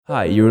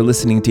Hi, you're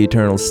listening to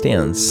Eternal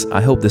Stance.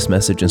 I hope this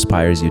message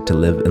inspires you to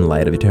live in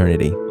light of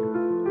eternity.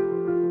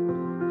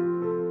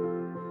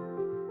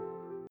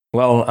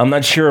 Well, I'm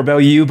not sure about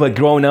you, but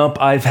growing up,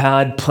 I've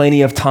had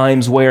plenty of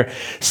times where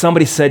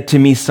somebody said to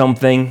me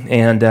something,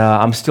 and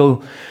I'm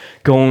still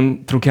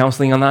going through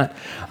counseling on that.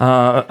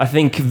 I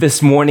think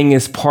this morning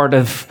is part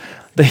of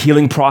the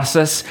healing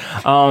process.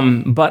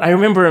 But I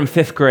remember in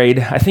fifth grade,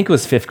 I think it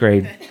was fifth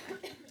grade,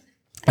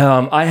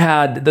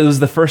 that was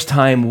the first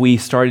time we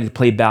started to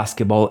play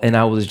basketball, and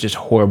I was just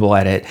horrible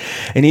at it.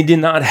 And it did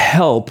not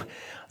help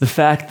the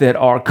fact that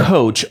our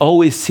coach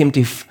always seemed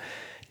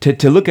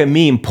to look at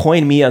me and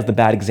point me as the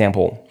bad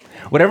example.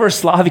 Whatever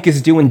Slavic is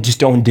doing, just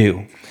don't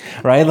do,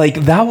 right? Like,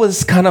 that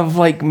was kind of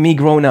like me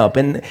growing up.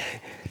 And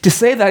to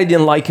say that I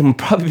didn't like him would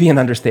probably be an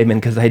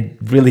understatement, because I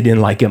really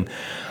didn't like him.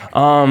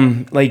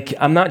 I'm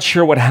not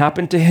sure what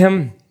happened to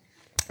him,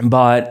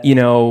 but,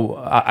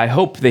 I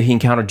hope that he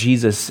encountered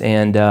Jesus.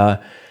 And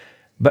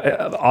but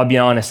I'll be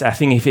honest, I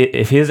think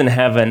if he's in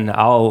heaven,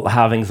 I'll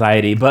have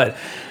anxiety. But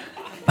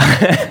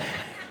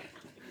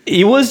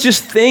it was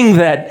just thing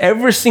that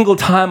every single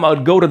time I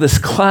would go to this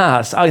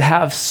class, I'd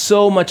have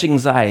so much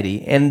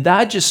anxiety. And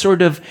that just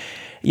sort of,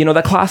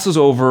 that class was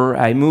over.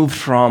 I moved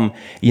from,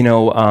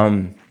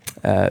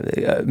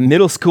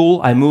 middle school,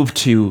 I moved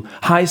to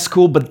high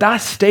school, but that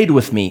stayed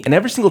with me. And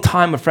every single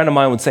time a friend of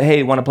mine would say,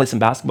 "Hey, want to play some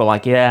basketball?"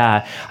 Like,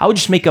 yeah, I would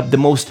just make up the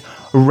most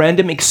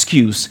random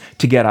excuse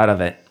to get out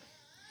of it.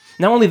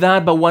 Not only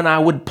that, but when I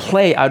would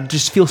play, I'd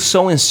just feel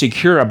so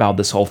insecure about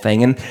this whole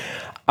thing. And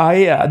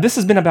this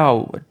has been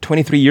about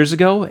 23 years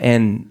ago,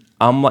 and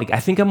I'm like, I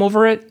think I'm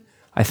over it.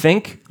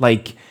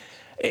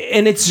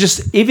 And it's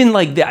just even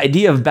like the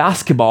idea of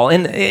basketball.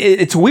 And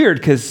it's weird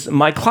because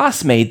my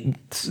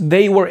classmates,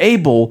 they were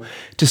able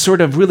to sort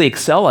of really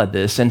excel at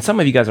this. And some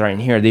of you guys are in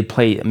here, they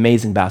play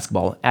amazing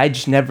basketball. I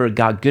just never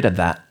got good at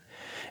that.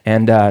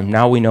 And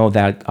now we know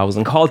that I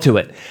wasn't called to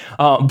it.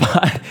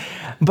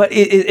 But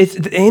it's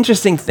the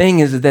interesting thing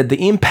is that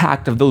the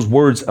impact of those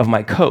words of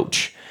my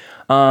coach,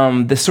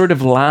 this sort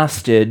of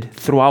lasted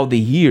throughout the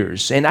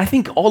years. And I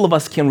think all of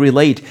us can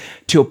relate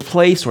to a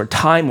place or a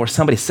time where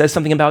somebody says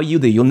something about you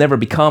that you'll never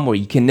become, or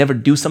you can never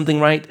do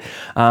something right.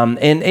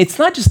 And it's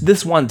not just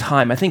this one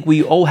time. I think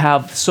we all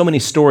have so many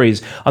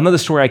stories. Another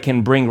story I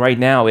can bring right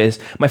now is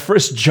my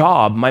first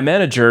job, my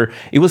manager,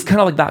 it was kind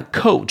of like that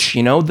coach,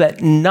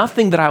 that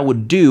nothing that I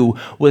would do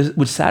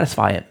would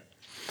satisfy him.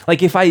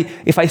 Like if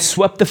I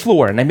swept the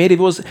floor and I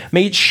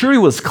made sure it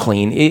was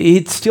clean,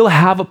 he'd still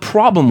have a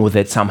problem with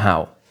it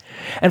somehow.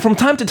 And from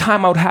time to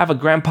time, I would have a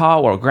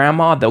grandpa or a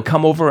grandma. They'll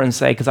come over and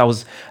say, because I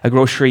was a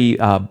grocery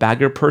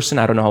bagger person.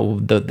 I don't know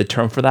the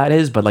term for that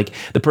is, but like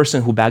the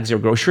person who bags your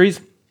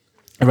groceries,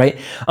 right?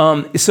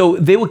 So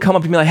they would come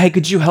up and be like, "Hey,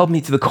 could you help me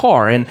to the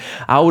car?" And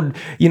I would,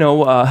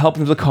 help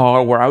them to the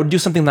car, or I would do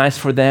something nice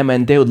for them,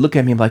 and they would look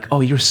at me and be like,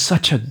 "Oh, you're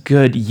such a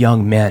good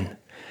young man."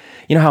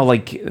 You know how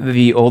like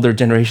the older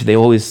generation, they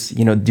always,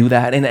 do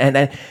that.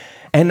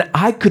 And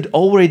I could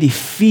already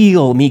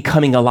feel me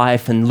coming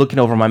alive and looking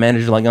over my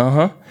manager like,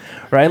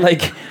 right?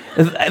 Like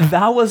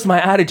that was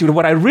my attitude.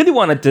 What I really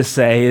wanted to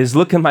say is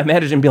look at my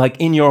manager and be like,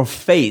 "In your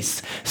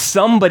face,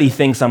 somebody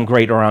thinks I'm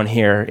great around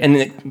here."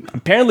 And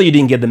apparently you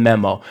didn't get the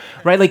memo,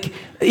 right? Like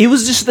it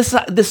was just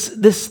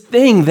this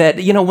thing that,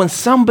 when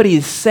somebody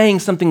is saying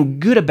something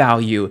good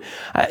about you,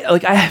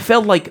 I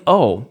felt like,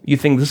 "Oh, you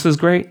think this is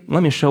great?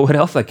 Let me show what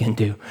else I can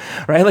do,"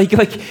 right? Like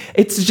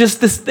it's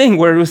just this thing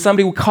where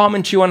somebody would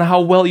comment you on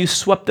how well you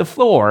swept the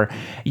floor,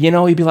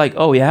 you'd be like,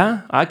 "Oh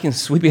yeah, I can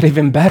sweep it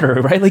even better,"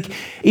 right? Like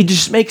it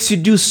just makes you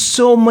do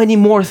so many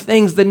more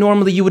things that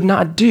normally you would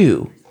not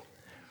do.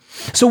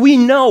 So we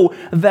know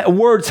that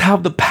words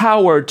have the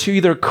power to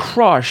either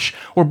crush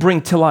or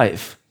bring to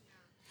life.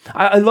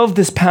 I love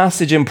this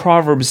passage in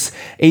Proverbs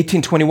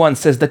 18:21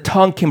 says, "The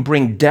tongue can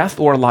bring death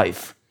or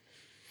life.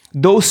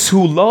 Those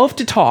who love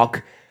to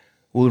talk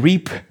will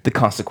reap the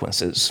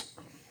consequences."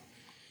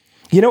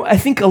 I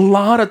think a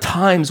lot of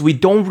times we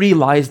don't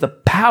realize the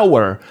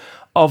power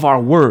of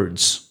our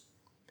words.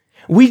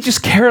 We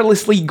just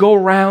carelessly go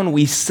around,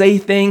 we say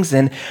things,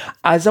 and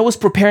as I was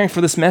preparing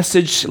for this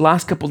message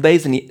last couple of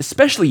days, and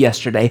especially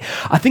yesterday,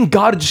 I think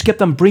God just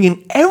kept on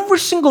bringing every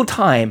single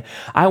time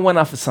I went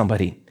off with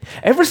somebody.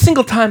 Every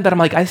single time that I'm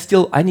like,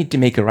 I need to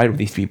make it right with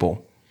these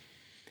people.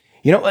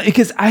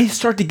 Because I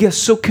start to get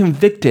so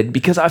convicted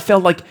because I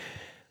felt like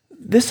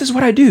this is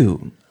what I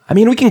do. I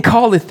mean, we can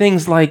call it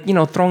things like,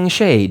 throwing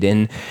shade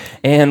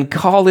and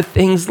call it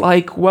things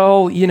like,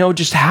 well,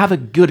 just have a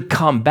good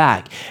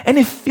comeback. And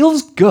it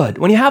feels good.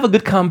 When you have a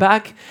good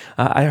comeback,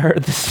 I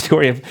heard the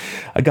story of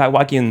a guy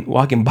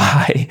walking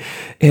by,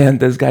 and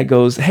this guy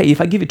goes, "Hey,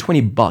 if I give you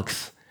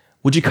 $20,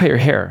 would you cut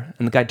your hair?"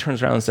 And the guy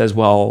turns around and says,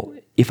 "Well,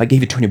 if I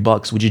gave you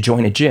 $20, would you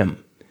join a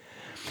gym?"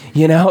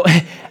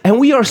 And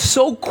we are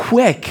so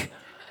quick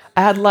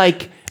at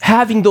like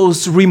having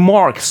those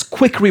remarks,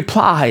 quick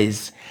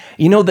replies,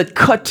 that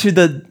cut to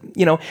the,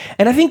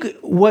 and I think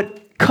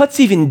what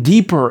cuts even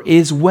deeper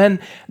is when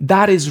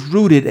that is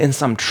rooted in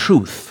some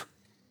truth.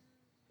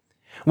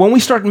 When we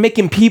start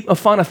making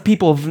fun of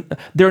people of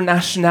their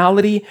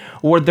nationality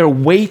or their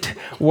weight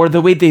or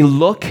the way they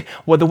look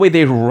or the way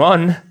they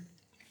run,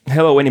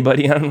 hello,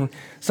 anybody?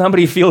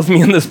 Somebody feels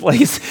me in this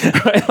place,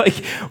 right?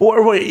 Like,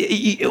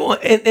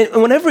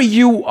 and whenever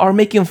you are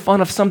making fun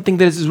of something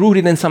that is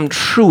rooted in some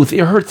truth,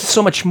 it hurts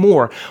so much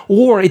more.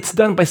 Or it's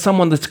done by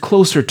someone that's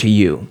closer to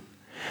you.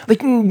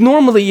 Like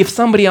normally, if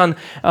somebody on,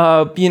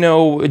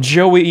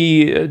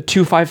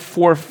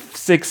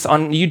 Joey2546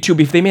 on YouTube,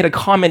 if they made a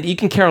comment, you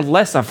can care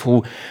less of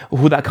who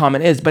that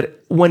comment is.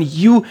 But when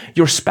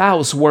your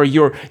spouse or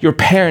your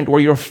parent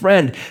or your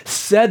friend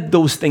said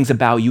those things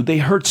about you, they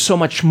hurt so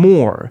much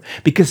more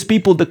because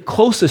people the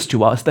closest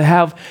to us, they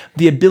have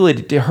the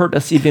ability to hurt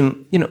us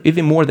even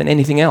more than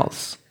anything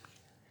else.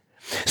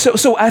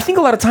 So I think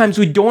a lot of times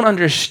we don't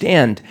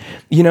understand,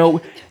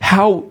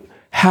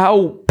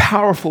 how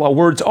powerful our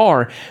words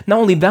are. Not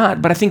only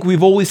that, but I think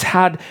we've always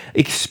had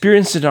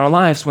experiences in our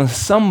lives when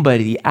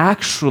somebody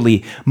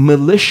actually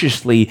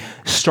maliciously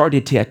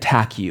started to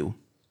attack you.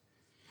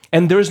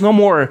 And there's no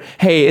more,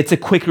 hey, it's a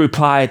quick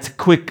reply, it's a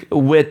quick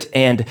wit,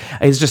 and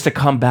it's just a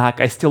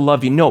comeback, I still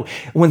love you. No,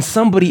 when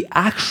somebody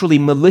actually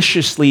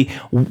maliciously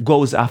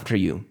goes after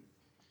you,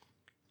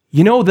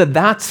 you know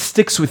that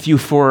sticks with you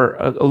for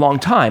a long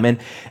time, and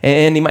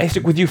it might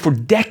stick with you for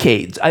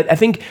decades. I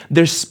think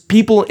there's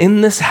people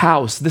in this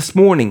house this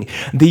morning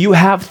that you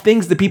have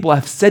things that people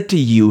have said to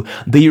you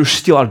that you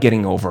still are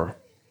getting over.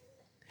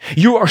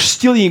 You are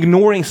still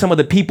ignoring some of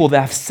the people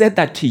that have said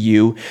that to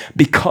you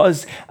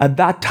because at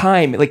that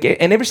time,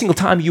 and every single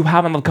time you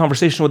have another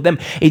conversation with them,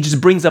 it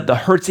just brings up the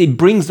hurts, it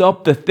brings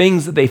up the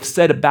things that they've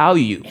said about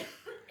you.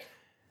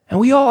 And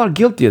we all are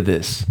guilty of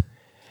this.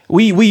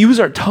 We use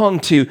our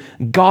tongue to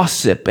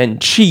gossip and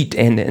cheat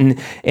and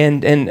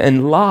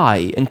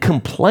lie and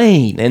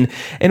complain.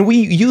 And we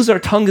use our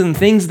tongue in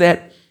things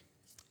that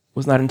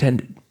was not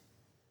intended.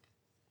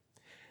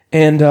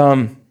 And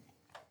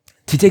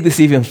to take this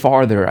even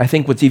farther, I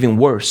think what's even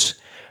worse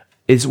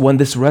is when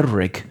this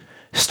rhetoric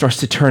starts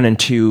to turn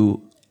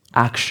into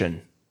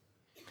action.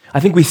 I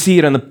think we see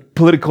it in the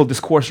political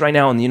discourse right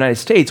now in the United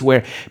States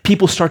where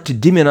people start to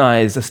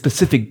demonize a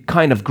specific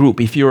kind of group.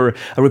 If you're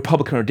a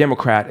Republican or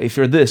Democrat, if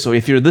you're this, or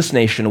if you're this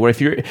nation, or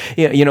if you're an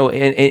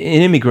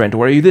immigrant,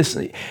 or are you this,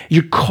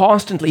 you're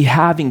constantly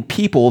having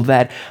people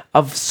that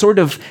have sort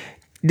of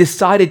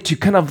decided to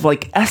kind of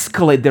like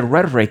escalate their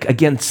rhetoric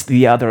against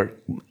the other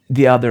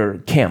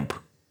camp.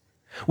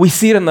 We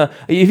see it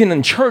even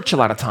in church a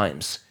lot of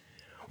times,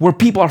 where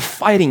people are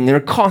fighting and they're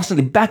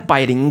constantly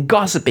backbiting and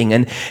gossiping.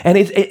 And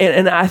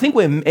I think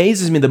what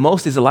amazes me the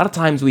most is a lot of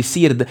times we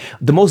see it,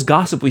 the most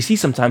gossip we see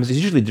sometimes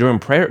is usually during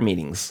prayer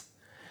meetings.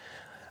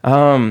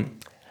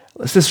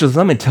 Sisters,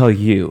 let me tell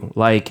you,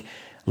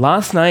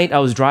 last night I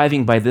was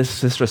driving by this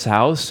sister's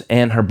house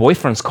and her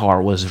boyfriend's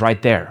car was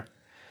right there.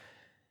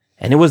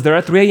 And it was there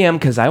at 3 a.m.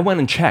 because I went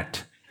and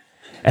checked.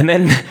 And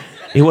then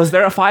it was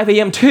there at 5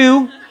 a.m.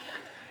 too,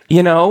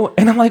 and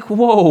I'm like,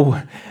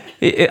 whoa.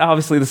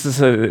 Obviously, this is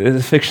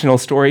a fictional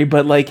story,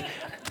 but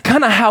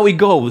kind of how it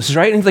goes,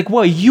 right? And it's like,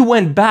 well, you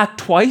went back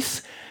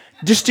twice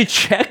just to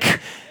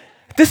check?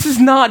 This is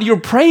not you're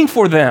praying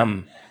for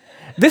them.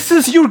 This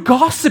is you're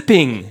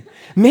gossiping.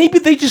 Maybe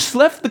they just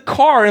left the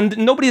car and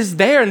nobody's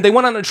there and they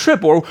went on a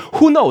trip, or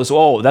who knows?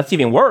 Oh, that's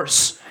even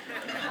worse,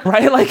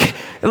 right?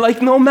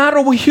 Like no matter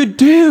what you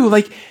do,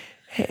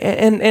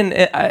 and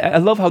I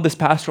love how this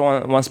pastor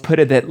once put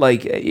it that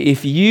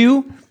if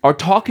you are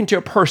talking to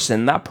a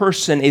person, that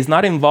person is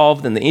not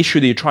involved in the issue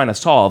that you're trying to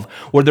solve,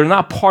 or they're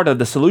not part of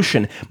the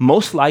solution,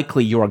 most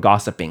likely you are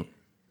gossiping.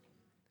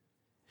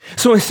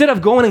 So instead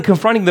of going and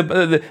confronting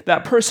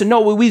that person, no,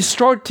 we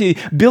start to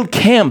build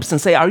camps and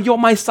say, are you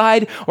on my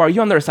side or are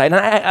you on their side?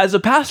 And as a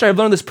pastor, I've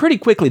learned this pretty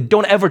quickly.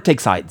 Don't ever take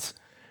sides.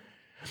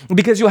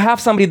 Because you'll have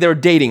somebody they're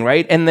dating,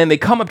 right? And then they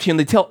come up to you and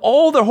they tell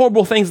all the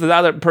horrible things that the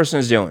other person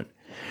is doing.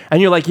 And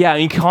you're like, yeah,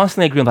 and you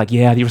constantly agree,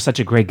 yeah, you're such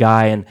a great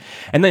guy.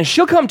 And then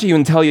she'll come to you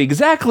and tell you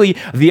exactly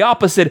the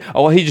opposite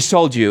of what he just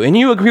told you. And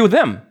you agree with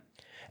them.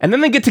 And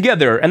then they get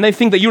together and they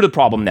think that you're the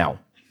problem now.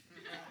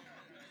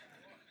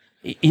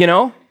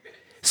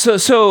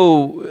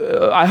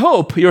 So I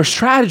hope your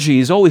strategy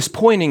is always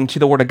pointing to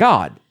the Word of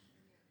God.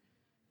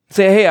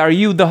 Say, hey, are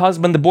you the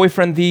husband, the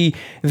boyfriend, the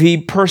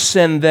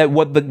person that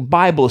what the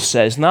Bible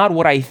says, not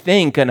what I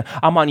think, and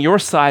I'm on your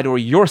side or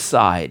your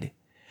side.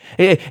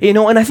 And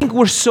I think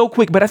we're so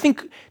quick, but I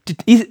think to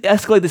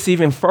escalate this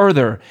even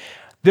further,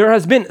 there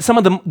has been some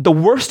of the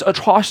worst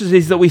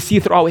atrocities that we see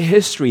throughout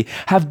history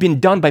have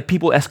been done by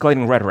people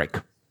escalating rhetoric.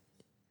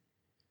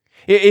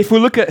 If we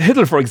look at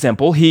Hitler, for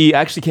example, he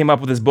actually came up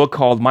with this book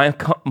called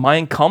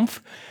Mein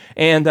Kampf,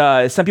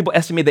 and some people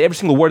estimate that every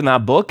single word in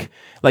that book,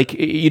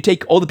 you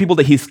take all the people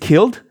that he's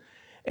killed,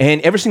 and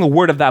every single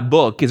word of that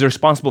book is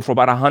responsible for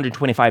about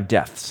 125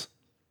 deaths.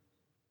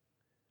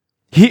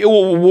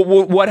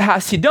 What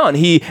has he done?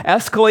 He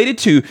escalated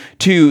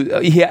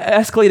he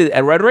escalated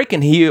at rhetoric,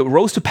 and he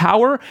rose to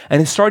power, and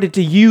he started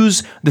to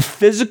use the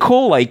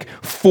physical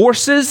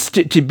forces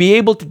to be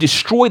able to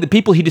destroy the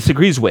people he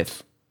disagrees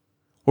with,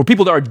 or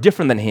people that are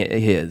different than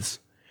his.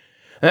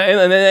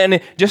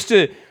 And just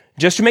to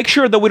make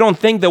sure that we don't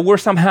think that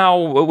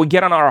we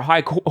get on our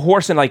high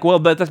horse and like, well,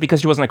 that's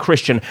because she wasn't a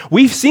Christian.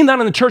 We've seen that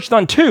in the church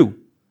done too.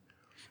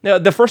 Now,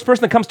 the first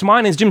person that comes to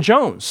mind is Jim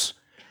Jones.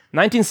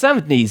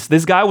 1970s,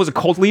 this guy was a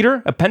cult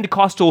leader, a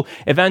Pentecostal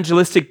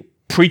evangelistic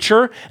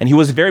preacher, and he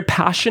was very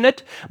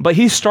passionate, but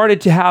he started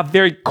to have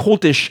very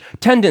cultish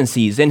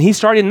tendencies, and he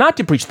started not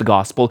to preach the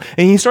gospel,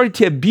 and he started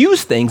to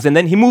abuse things, and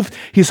then he moved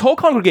his whole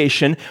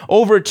congregation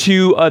over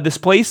to this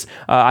place.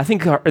 I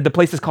think the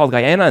place is called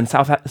Guyana in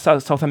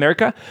South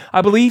America,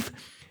 I believe.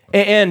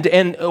 And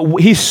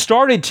he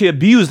started to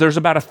abuse. There's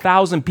about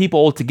 1,000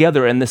 people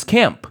altogether in this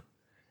camp.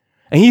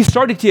 And he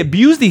started to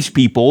abuse these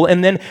people,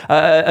 and then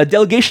a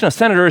delegation of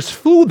senators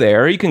flew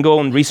there. You can go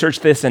and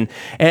research this, and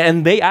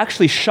they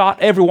actually shot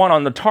everyone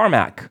on the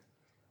tarmac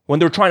when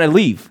they were trying to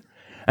leave.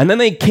 And then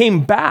they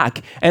came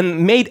back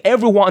and made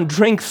everyone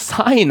drink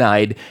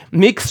cyanide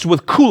mixed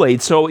with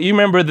Kool-Aid. So you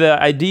remember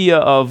the idea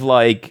of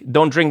like,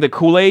 don't drink the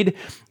Kool-Aid?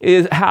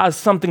 It has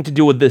something to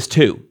do with this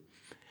too.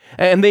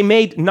 And they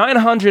made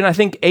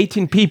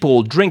 918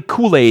 people drink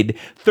Kool-Aid,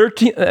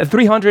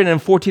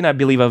 314, I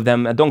believe, of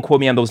them. Don't quote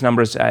me on those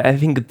numbers. I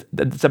think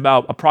it's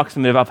about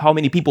approximate of how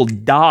many people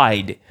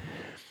died.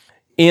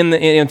 In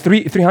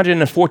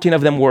 314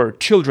 of them were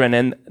children,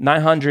 and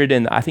 900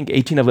 and I think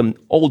 18 of them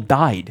all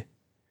died.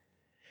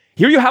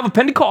 Here you have a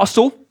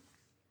Pentecostal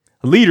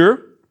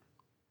leader.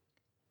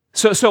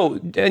 So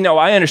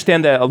I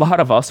understand that a lot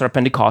of us are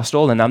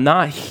Pentecostal, and I'm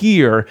not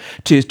here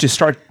to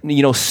start,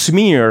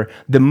 smear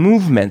the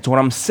movement. What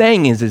I'm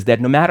saying is that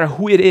no matter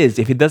who it is,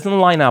 if it doesn't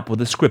line up with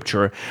the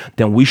scripture,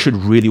 then we should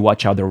really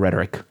watch out their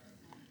rhetoric.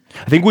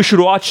 I think we should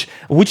watch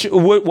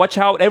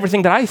out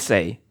everything that I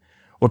say,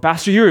 or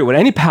Pastor Yuri, or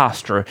any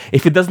pastor,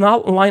 if it does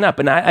not line up.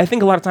 And I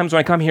think a lot of times when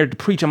I come here to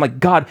preach, I'm like,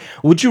 God,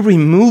 would you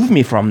remove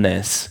me from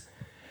this?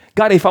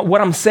 God, if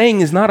what I'm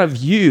saying is not of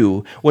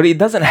you, what it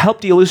doesn't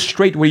help to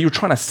illustrate what you're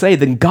trying to say,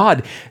 then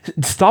God,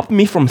 stop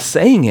me from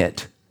saying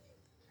it.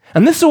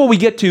 And this is what we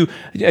get to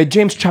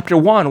James chapter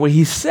 1, where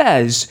he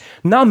says,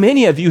 now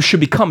many of you should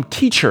become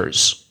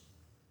teachers.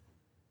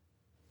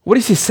 What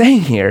is he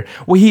saying here?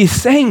 What he's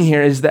saying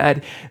here is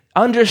that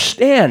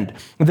understand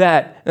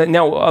that,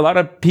 now a lot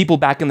of people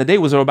back in the day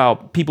was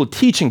about people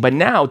teaching, but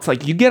now it's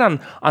like you get on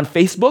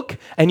Facebook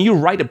and you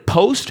write a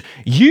post,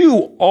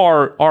 you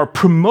are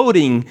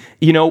promoting,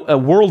 a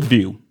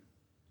worldview.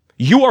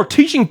 You are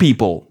teaching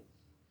people.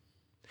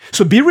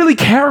 So be really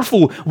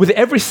careful with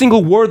every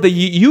single word that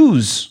you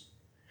use.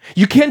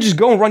 You can't just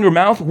go and run your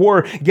mouth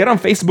or get on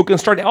Facebook and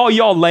start, oh,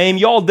 y'all lame,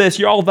 y'all this,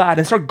 y'all that,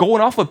 and start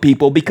going off of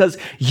people, because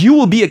you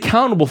will be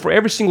accountable for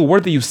every single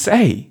word that you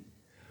say.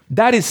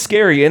 That is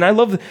scary. And I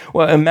love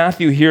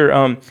Matthew here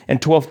in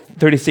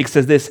 12:36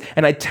 says this,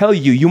 and I tell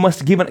you, you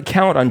must give an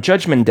account on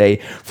Judgment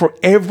Day for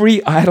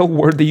every idle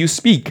word that you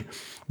speak.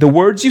 The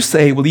words you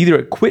say will either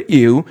acquit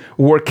you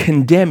or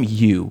condemn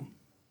you.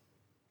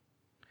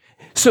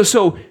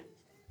 So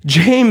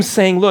James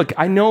saying, look,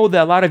 I know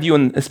that a lot of you,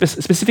 and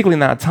specifically in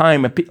that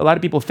time, a lot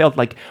of people felt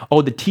like,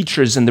 oh, the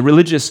teachers and the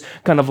religious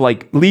kind of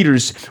like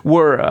leaders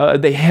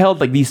they held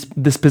like these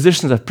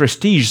positions of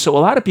prestige. So a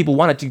lot of people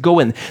wanted to go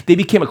and they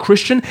became a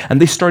Christian and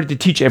they started to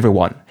teach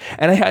everyone.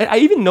 And I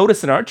even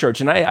noticed in our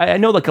church, and I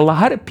know like a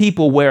lot of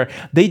people where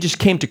they just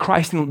came to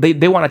Christ and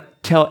they want to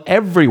tell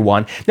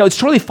everyone. Now, it's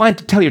totally fine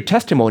to tell your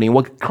testimony and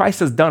what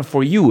Christ has done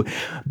for you.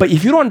 But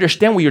if you don't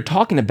understand what you're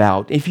talking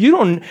about, if you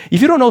don't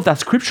know if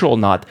that's scriptural or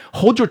not,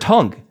 hold your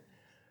tongue.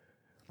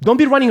 Don't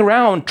be running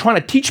around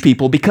trying to teach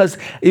people, because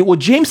what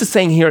James is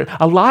saying here,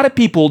 a lot of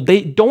people,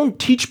 they don't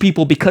teach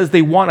people because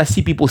they want to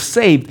see people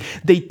saved.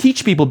 They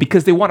teach people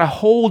because they want to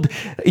hold,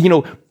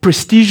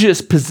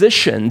 prestigious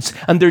positions,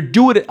 and they're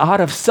doing it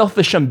out of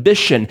selfish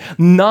ambition,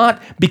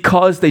 not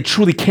because they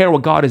truly care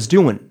what God is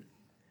doing.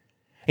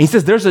 And he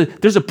says there's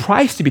a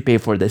price to be paid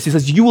for this. He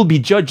says you will be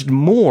judged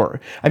more.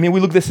 I mean,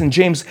 we look this in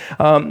James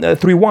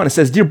 3:1. It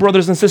says, dear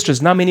brothers and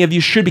sisters, not many of you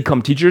should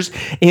become teachers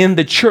in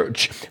the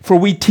church, for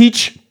we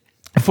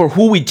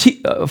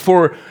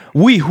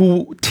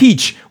who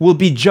teach will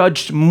be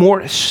judged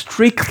more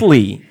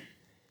strictly.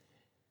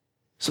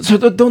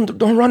 So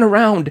don't run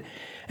around.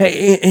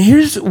 And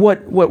here's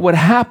what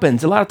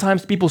happens. A lot of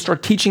times people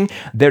start teaching,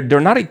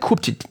 they're not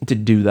equipped to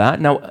do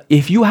that. Now,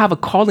 if you have a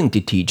calling to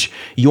teach,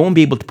 you won't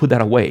be able to put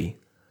that away.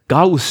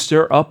 God will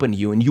stir up in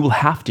you and you will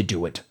have to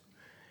do it.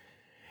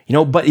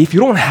 But if you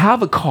don't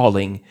have a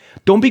calling,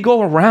 don't be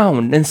going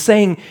around and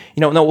saying,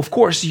 no, of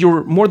course,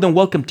 you're more than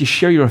welcome to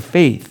share your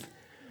faith.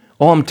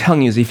 All I'm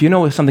telling you is if you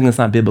know something that's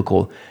not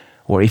biblical,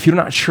 or if you're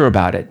not sure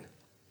about it,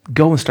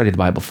 go and study the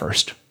Bible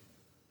first.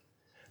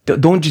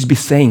 Don't just be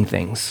saying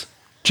things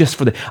just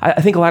for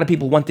I think a lot of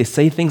people want to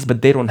say things,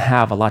 but they don't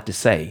have a lot to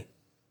say.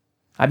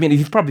 I mean,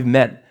 you've probably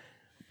met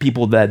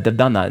people that have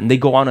done that, and they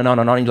go on and on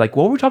and on, and you're like,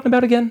 what were we talking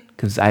about again?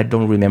 Because I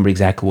don't remember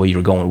exactly where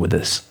you're going with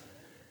this.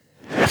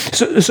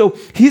 So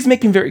he's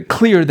making very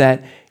clear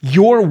that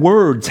your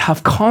words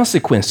have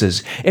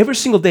consequences. Every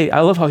single day,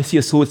 I love how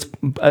C.S.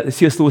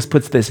 Lewis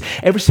puts this,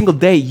 every single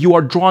day you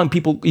are drawing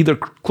people either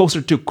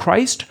closer to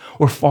Christ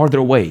or farther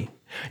away.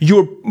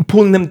 You're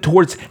pulling them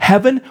towards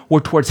heaven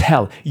or towards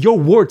hell. Your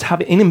words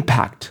have an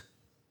impact.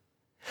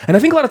 And I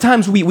think a lot of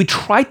times we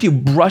try to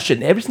brush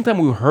it. Every single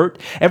time we hurt,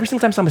 every single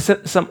time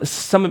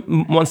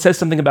someone says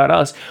something about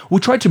us, we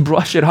try to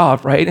brush it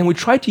off, right? And we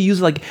try to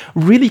use like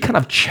really kind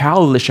of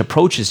childish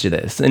approaches to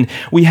this. And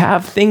we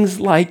have things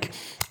like,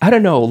 I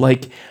don't know,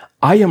 like,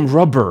 I am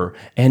rubber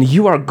and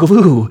you are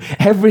glue.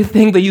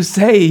 Everything that you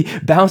say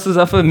bounces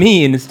off of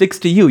me and it sticks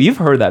to you. You've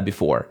heard that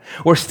before.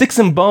 Or sticks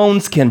and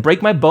bones can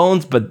break my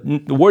bones, but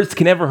words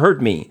can never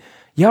hurt me.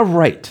 Yeah,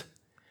 right.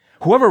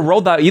 Whoever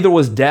wrote that either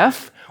was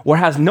deaf or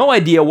has no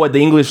idea what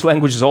the English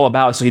language is all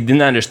about, so he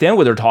didn't understand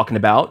what they're talking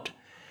about.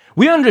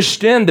 We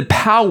understand the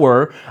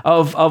power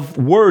of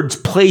words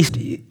placed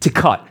to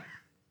cut.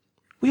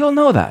 We all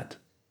know that.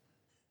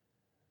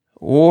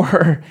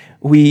 Or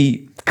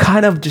we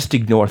kind of just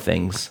ignore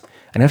things.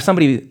 And if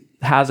somebody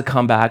has a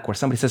comeback or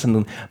somebody says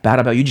something bad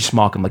about you, just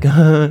mock them like,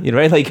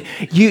 right? Like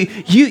you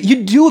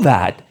do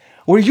that,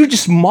 or you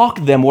just mock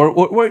them,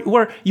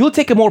 or you'll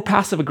take a more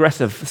passive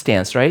aggressive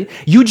stance, right?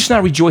 You just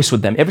not rejoice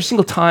with them every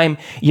single time.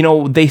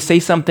 They say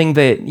something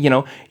that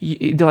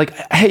they're like,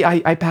 hey,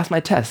 I passed my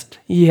test.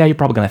 Yeah, you're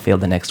probably gonna fail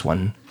the next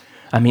one.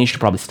 I mean, you should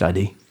probably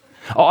study.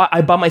 Oh,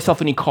 I bought myself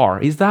a new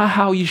car. Is that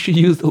how you should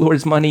use the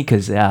Lord's money?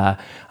 Because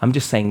I'm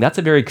just saying that's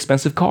a very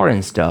expensive car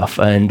and stuff.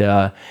 And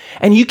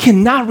you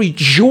cannot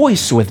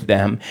rejoice with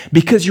them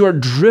because you are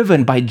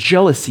driven by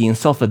jealousy and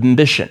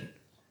self-ambition.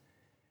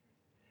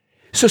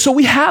 So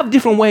we have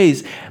different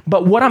ways,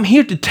 but what I'm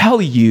here to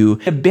tell you,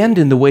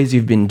 abandon the ways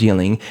you've been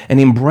dealing and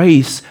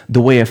embrace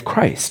the way of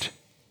Christ.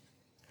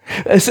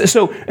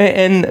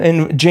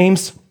 And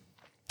James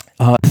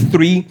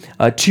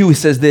 3:2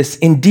 says this: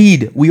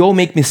 indeed, we all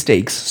make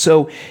mistakes.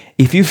 So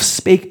if you've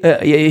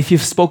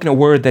spoken a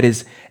word that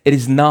it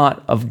is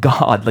not of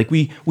God, like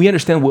we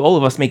understand all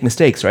of us make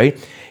mistakes, right?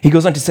 He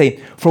goes on to say,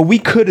 for we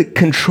could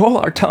control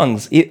our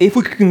tongues. If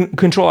we could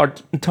control our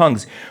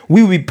tongues,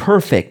 we would be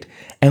perfect,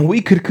 and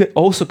we could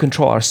also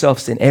control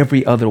ourselves in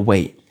every other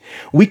way.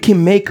 We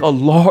can make a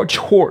large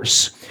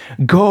horse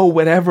go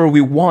wherever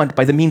we want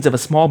by the means of a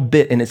small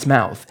bit in its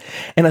mouth.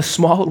 And a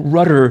small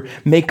rudder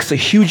makes a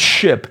huge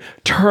ship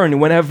turn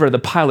whenever the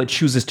pilot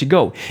chooses to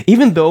go,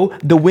 even though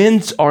the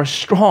winds are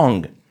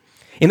strong.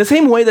 In the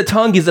same way, the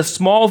tongue is a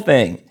small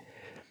thing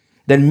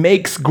that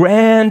makes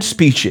grand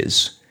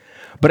speeches,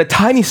 but a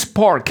tiny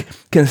spark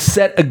can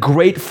set a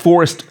great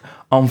forest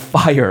on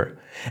fire.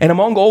 And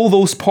among all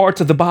those parts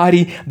of the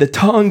body, the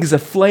tongue is a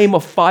flame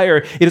of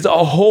fire. It is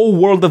a whole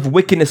world of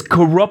wickedness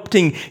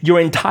corrupting your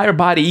entire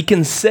body. It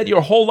can set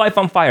your whole life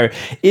on fire,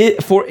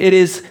 for it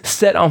is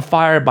set on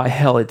fire by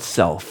hell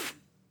itself.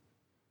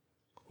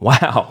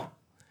 Wow.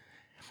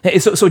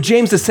 So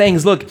James is saying,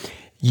 look,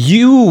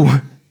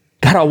 you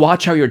gotta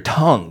watch out your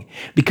tongue,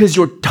 because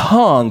your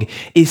tongue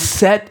is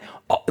set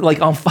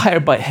like on fire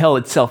by hell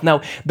itself.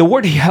 Now, the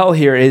word hell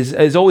here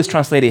is always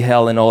translated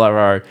hell in all of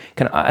our,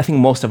 I think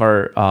most of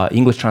our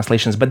English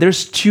translations, but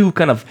there's two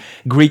kind of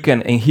Greek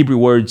and Hebrew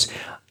words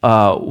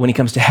when it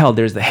comes to hell.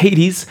 There's the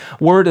Hades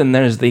word and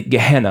there's the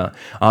Gehenna.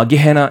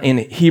 Gehenna in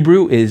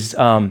Hebrew is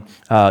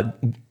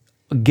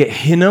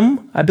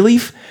Gehinnom, I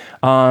believe.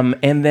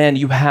 And then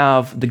you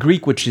have the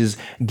Greek, which is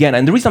Gehenna.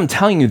 And the reason I'm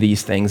telling you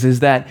these things is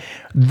that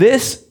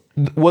this,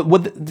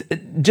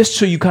 just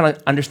so you kind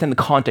of understand the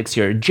context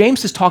here,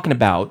 James is talking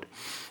about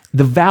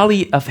the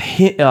valley of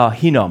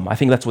Hinnom, I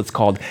think that's what it's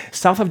called,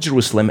 south of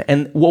Jerusalem.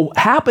 And what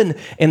happened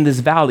in this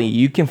valley,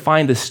 you can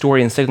find this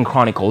story in 2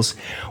 Chronicles,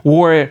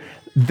 where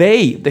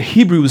the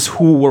Hebrews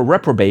who were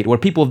reprobate, or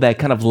people that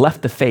kind of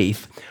left the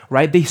faith,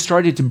 right? They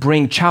started to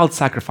bring child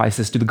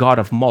sacrifices to the god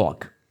of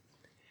Moloch.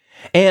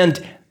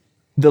 And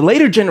the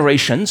later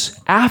generations,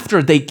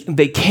 after they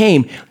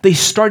came, they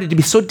started to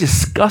be so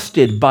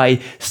disgusted by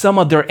some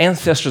of their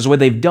ancestors, what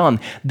they've done.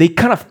 They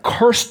kind of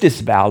cursed this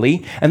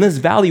valley, and this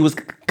valley was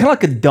kind of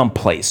like a dump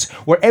place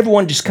where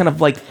everyone just kind of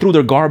like threw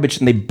their garbage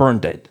and they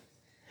burned it.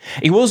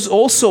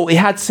 It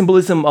had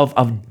symbolism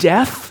of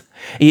death.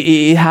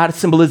 It had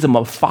symbolism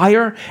of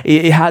fire.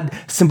 It had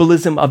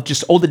symbolism of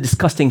just all the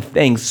disgusting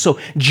things. So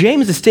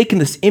James is taking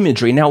this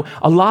imagery. Now,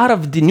 a lot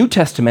of the New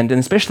Testament, and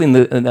especially in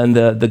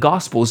the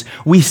Gospels,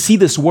 we see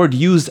this word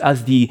used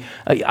as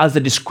a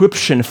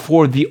description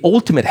for the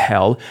ultimate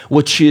hell,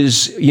 which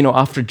is,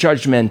 after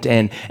judgment,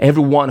 and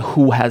everyone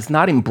who has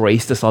not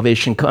embraced the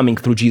salvation coming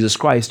through Jesus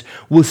Christ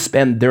will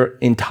spend their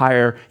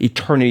entire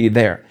eternity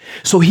there.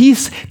 So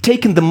he's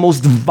taken the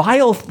most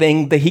vile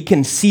thing that he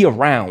can see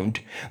around,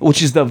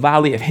 which is the valley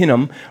of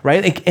Hinnom,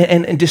 right?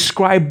 And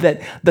describe that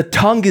the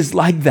tongue is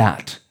like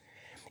that.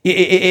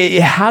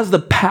 It has the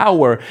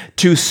power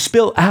to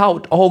spill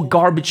out all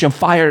garbage and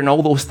fire and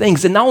all those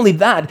things. And not only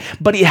that,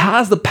 but it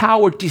has the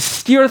power to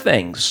steer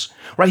things,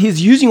 right?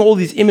 He's using all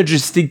these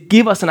images to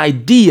give us an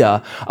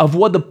idea of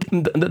what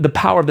the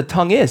power of the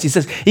tongue is. He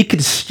says it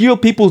could steer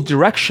people's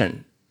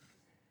direction.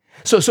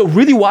 So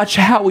really watch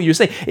out what you're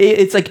saying.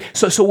 It's like,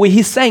 so what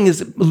he's saying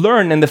is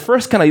learn, and the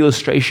first kind of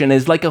illustration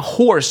is like a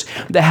horse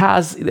that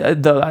has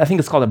I think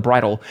it's called a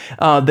bridle,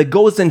 that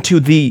goes into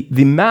the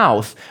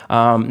mouth.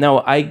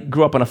 Now, I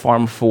grew up on a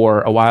farm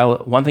for a while.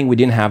 One thing we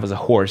didn't have was a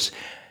horse,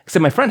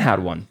 except my friend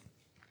had one.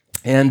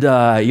 And,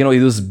 he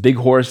was a big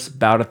horse,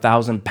 about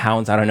 1,000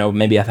 pounds, I don't know,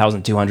 maybe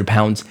 1,200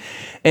 pounds.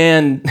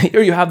 And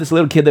here you have this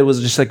little kid that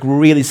was just like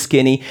really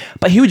skinny,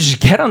 but he would just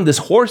get on this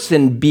horse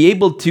and be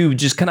able to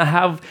just kind of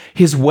have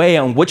his way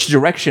on which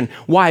direction.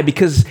 Why?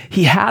 Because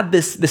he had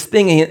this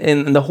thing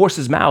in the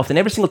horse's mouth, and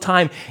every single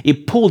time he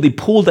pulled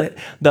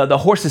the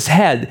horse's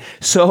head,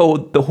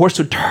 so the horse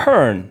would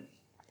turn.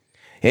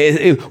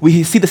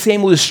 We see the same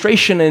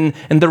illustration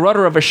in the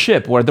rudder of a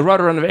ship or the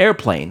rudder of an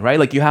airplane, right?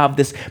 Like you have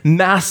this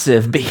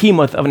massive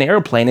behemoth of an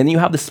airplane, and you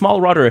have the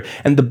small rudder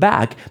in the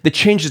back that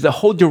changes the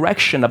whole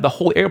direction of the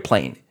whole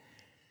airplane.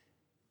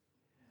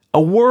 A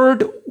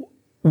word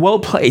well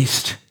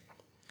placed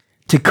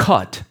to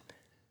cut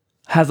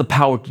has the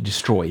power to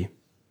destroy.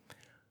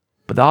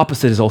 But the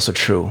opposite is also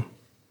true.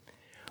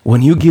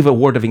 When you give a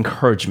word of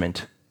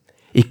encouragement,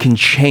 it can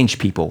change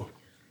people.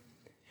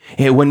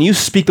 When you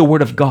speak the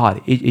word of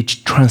God, it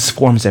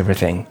transforms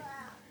everything.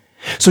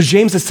 So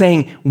James is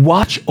saying,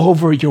 watch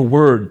over your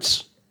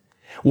words.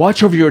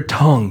 Watch over your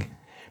tongue,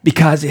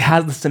 because it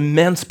has this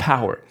immense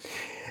power.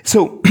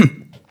 So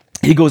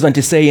he goes on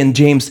to say in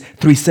James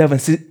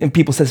 3:7, and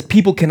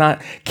people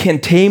can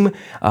tame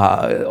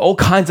all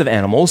kinds of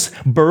animals,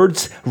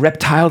 birds,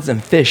 reptiles,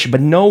 and fish, but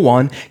no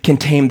one can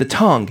tame the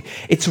tongue.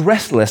 It's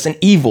restless and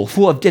evil,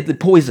 full of deadly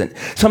poison.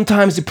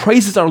 Sometimes it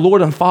praises our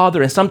Lord and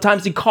Father, and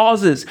sometimes it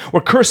causes, or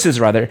curses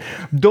rather,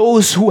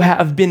 those who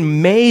have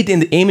been made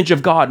in the image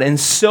of God. And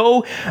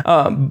so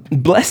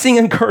blessing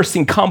and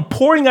cursing come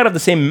pouring out of the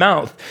same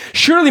mouth.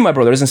 Surely, my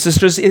brothers and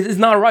sisters, it is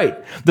not right.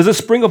 Does a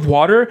spring of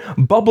water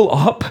bubble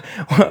up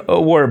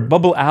or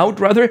bubble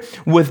out rather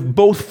with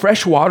both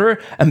fresh water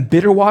and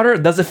bitter water?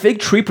 Does a fig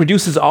tree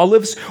produces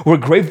olives, or a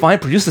grapevine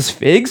produces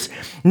figs?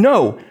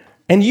 No.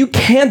 And you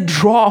can't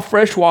draw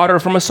fresh water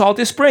from a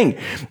salty spring.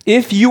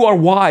 If you are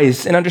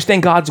wise and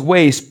understand God's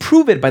ways,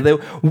 prove it by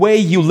the way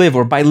you live,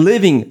 or by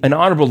living an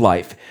honorable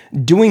life,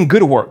 doing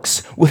good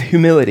works with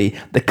humility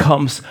that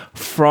comes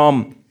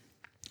from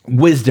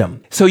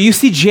wisdom. So you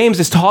see James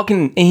is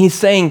talking, and he's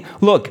saying,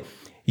 look,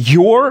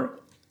 your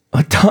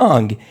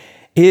tongue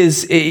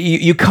is,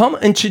 you come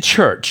into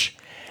church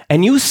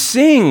and you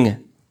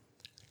sing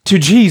to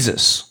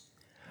Jesus,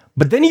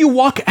 but then you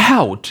walk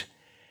out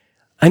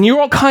and you're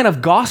all kind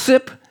of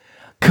gossip,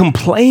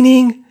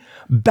 complaining,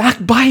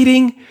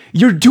 backbiting.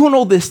 You're doing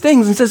all these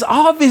things, and says,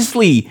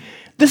 obviously,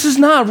 this is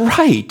not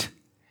right.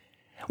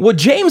 What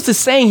James is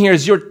saying here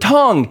is your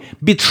tongue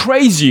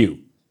betrays you.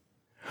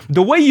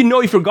 The way you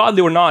know if you're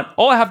godly or not,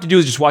 all I have to do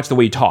is just watch the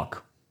way you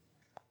talk.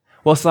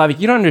 Well, Slavic,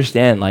 you don't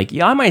understand. Like,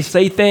 yeah, I might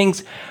say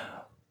things,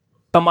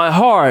 but my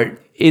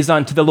heart is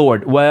unto the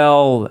Lord.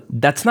 Well,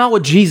 that's not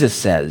what Jesus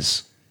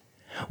says.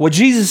 What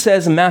Jesus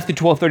says in Matthew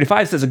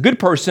 12:35 says, a good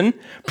person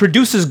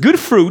produces good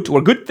fruit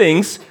or good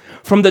things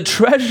from the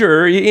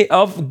treasure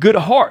of good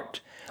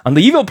heart. And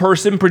the evil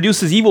person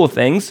produces evil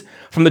things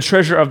from the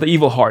treasure of the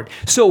evil heart.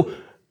 So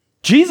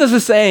Jesus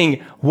is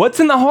saying, what's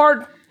in the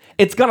heart,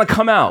 it's going to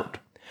come out.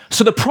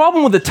 So the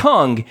problem with the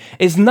tongue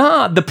is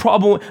not the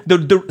problem.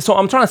 So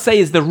I'm trying to say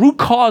is the root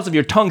cause of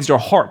your tongue is your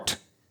heart.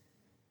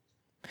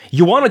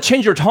 You want to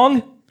change your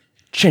tongue?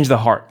 Change the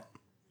heart.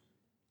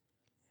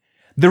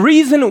 The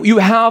reason you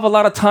have a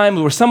lot of times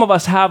where some of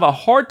us have a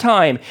hard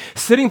time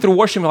sitting through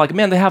worship, we're like,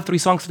 man, they have 3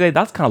 songs today.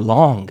 That's kind of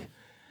long.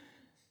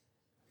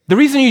 The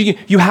reason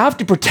you have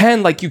to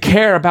pretend like you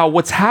care about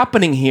what's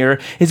happening here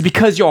is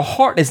because your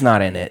heart is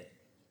not in it.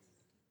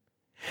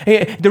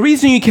 The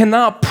reason you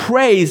cannot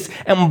praise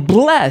and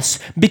bless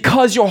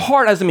because your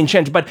heart hasn't been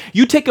changed. But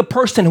you take a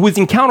person who has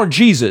encountered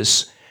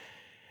Jesus,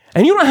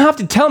 and you don't have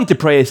to tell them to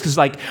praise, because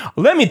like,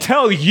 let me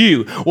tell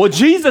you what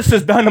Jesus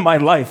has done in my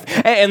life.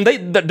 And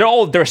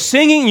they're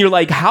singing, and you're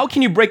like, how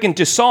can you break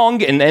into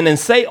song and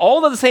say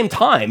all at the same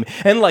time?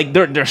 And like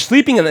they're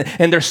sleeping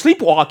and they're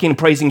sleepwalking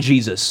praising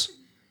Jesus.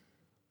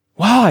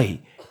 Why?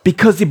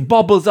 Because it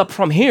bubbles up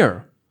from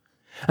here.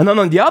 And then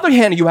on the other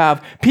hand, you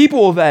have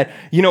people that,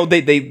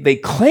 they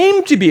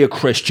claim to be a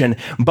Christian,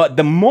 but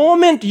the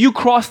moment you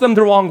cross them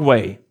the wrong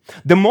way,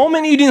 the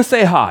moment you didn't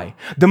say hi,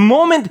 the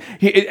moment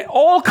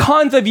all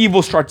kinds of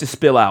evil start to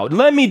spill out.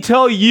 Let me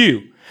tell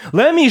you,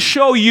 let me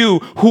show you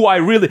who I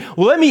really,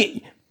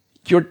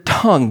 your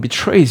tongue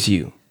betrays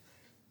you.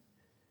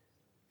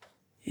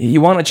 You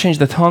want to change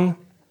the tongue?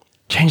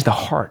 Change the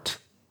heart.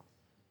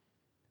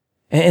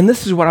 And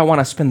this is what I want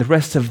to spend the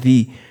rest of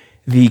the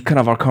kind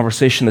of our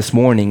conversation this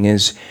morning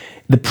is.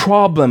 The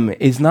problem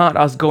is not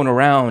us going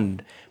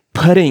around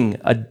putting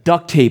a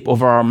duct tape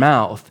over our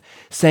mouth,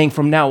 saying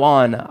from now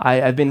on,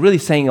 I've been really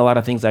saying a lot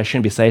of things I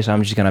shouldn't be saying, so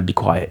I'm just going to be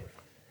quiet.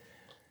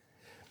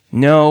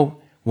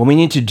 No, what we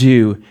need to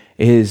do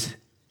is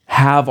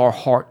have our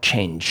heart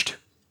changed.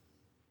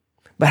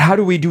 But how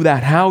do we do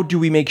that? How do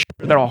we make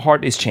sure that our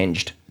heart is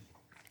changed?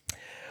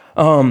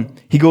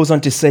 He goes on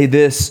to say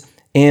this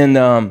in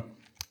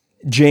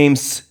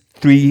James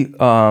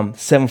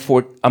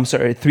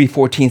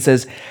 3:14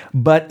 says,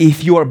 "But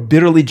if you are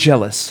bitterly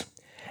jealous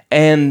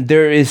and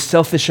there is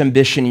selfish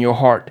ambition in your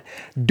heart,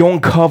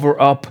 don't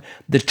cover up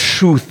the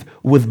truth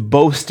with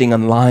boasting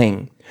and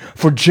lying.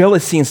 For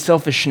jealousy and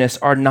selfishness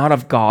are not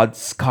of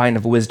God's kind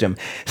of wisdom.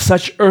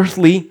 Such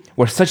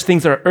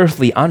things are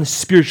earthly,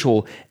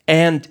 unspiritual,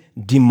 and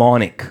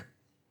demonic."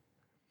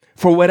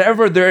 For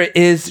whatever there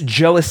is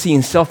jealousy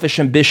and selfish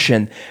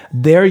ambition,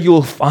 there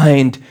you'll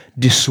find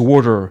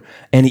disorder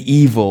and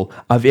evil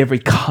of every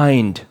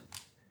kind.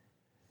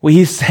 What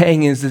he's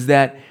saying is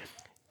that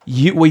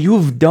what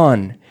you've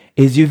done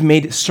is you've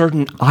made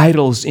certain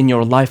idols in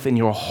your life, in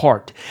your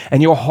heart.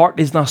 And your heart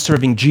is not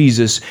serving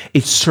Jesus,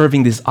 it's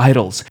serving these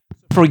idols.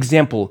 For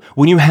example,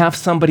 when you have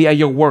somebody at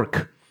your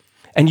work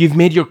and you've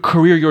made your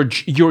career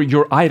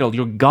your idol,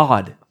 your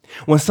God,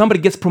 when somebody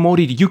gets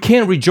promoted, you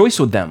can't rejoice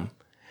with them.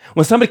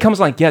 When somebody comes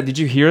like, "Yeah, did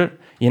you hear,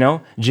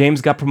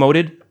 James got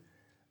promoted?"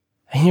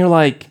 And you're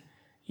like,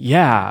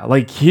 "Yeah,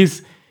 like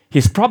he's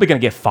probably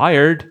going to get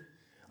fired."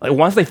 Like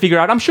once they figure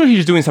out, I'm sure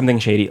he's doing something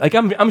shady. Like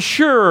I'm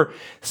sure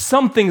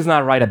something's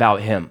not right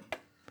about him.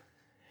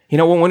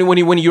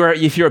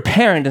 If you're a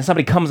parent and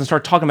somebody comes and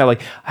starts talking about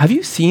like, "Have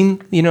you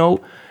seen,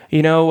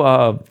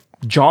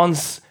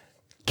 John's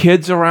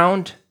kids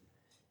around?"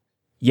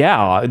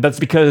 Yeah, that's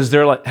because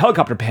they're like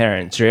helicopter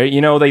parents, right?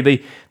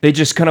 They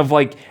just kind of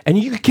like, and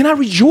you cannot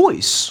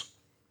rejoice.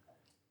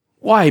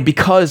 Why?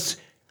 Because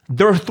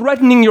they're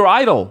threatening your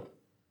idol.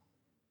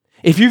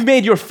 If you've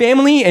made your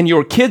family and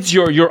your kids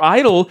your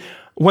idol,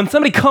 when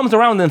somebody comes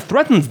around and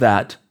threatens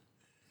that,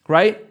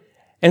 right?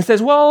 And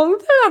says, "Well,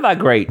 they're not that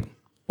great."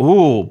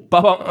 Ooh,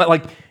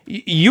 like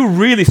you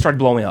really start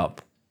blowing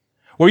up.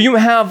 Or you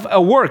have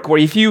a work where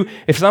if you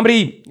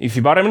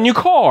bought a new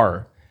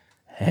car,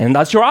 and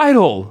that's your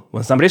idol,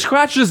 when somebody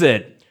scratches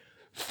it,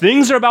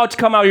 things are about to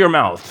come out of your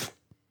mouth.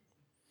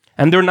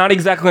 And they're not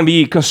exactly going to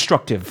be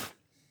constructive.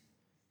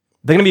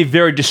 They're going to be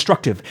very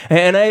destructive.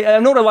 And I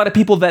know a lot of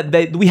people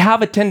that we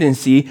have a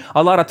tendency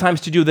a lot of times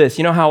to do this.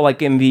 You know how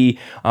like in the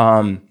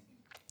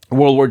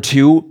World War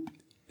II,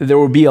 there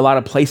would be a lot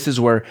of places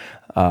where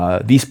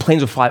these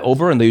planes would fly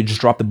over and they would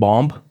just drop the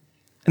bomb.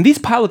 And these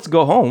pilots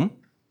go home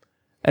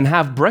and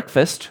have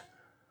breakfast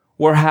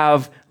or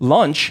have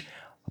lunch.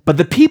 But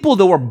the people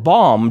that were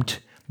bombed,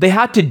 they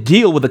had to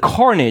deal with the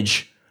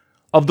carnage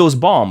of those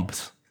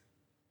bombs.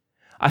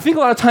 I think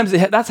a lot of times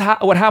that's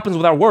what happens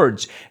with our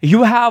words.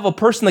 You have a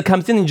person that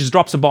comes in and just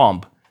drops a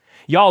bomb.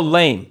 Y'all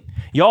lame.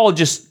 Y'all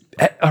just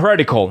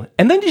heretical.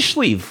 And then just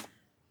leave.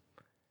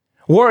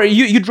 Or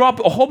you drop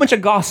a whole bunch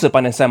of gossip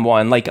on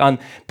someone, like on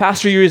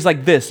Pastor Yuri is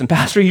like this, and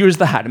Pastor Yuri is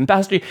that,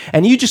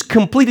 and you just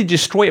completely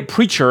destroy a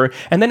preacher,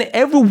 and then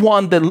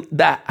everyone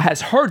that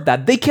has heard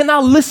that, they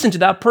cannot listen to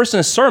that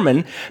person's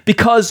sermon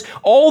because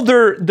all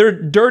their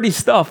dirty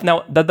stuff.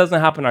 Now, that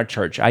doesn't happen in our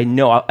church. I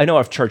know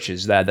of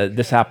churches that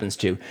this happens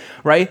to,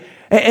 right?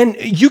 And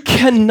you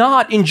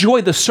cannot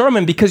enjoy the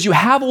sermon because you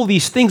have all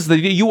these things that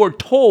you are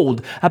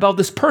told about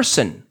this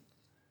person.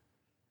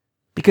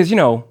 Because,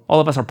 all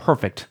of us are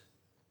perfect.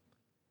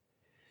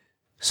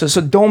 So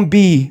don't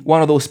be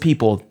one of those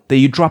people that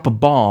you drop a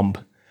bomb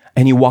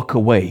and you walk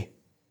away.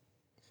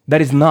 That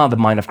is not the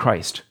mind of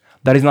Christ.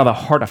 That is not the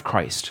heart of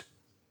Christ.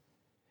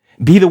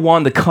 Be the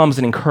one that comes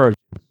and encourages.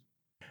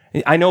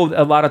 I know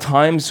a lot of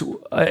times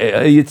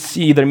it's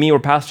either me or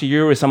Pastor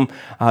Yuri or some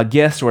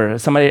guest or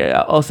somebody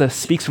else that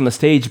speaks from the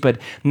stage, but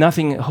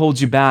nothing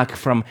holds you back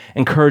from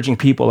encouraging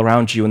people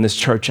around you in this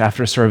church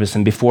after service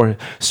and before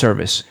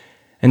service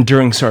and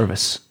during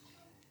service.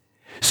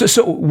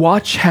 So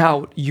watch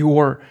out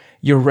your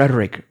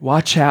rhetoric.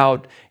 Watch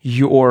out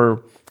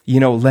your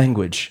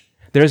language.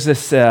 There's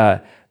this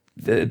the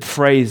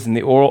phrase in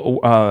in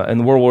World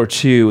War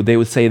II. They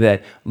would say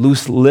that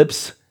loose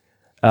lips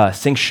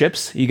sink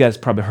ships. You guys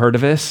probably heard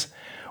of this.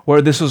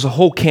 Where this was a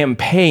whole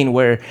campaign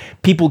where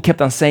people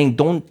kept on saying,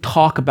 "Don't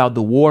talk about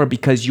the war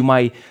because you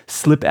might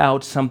slip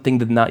out something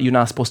that you're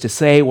not supposed to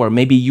say, or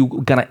maybe you're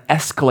gonna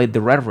escalate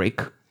the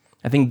rhetoric."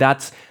 I think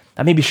that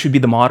maybe should be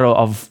the motto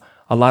of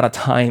a lot of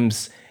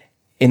times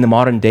in the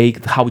modern day,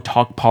 how we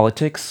talk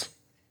politics.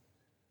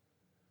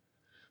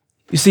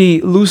 You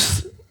see,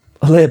 loose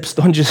lips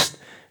don't just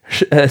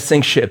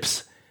sink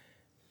ships.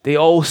 They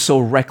also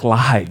wreck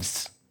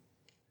lives.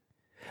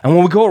 And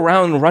when we go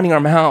around running our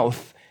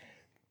mouth,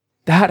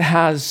 that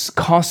has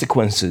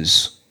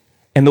consequences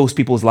in those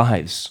people's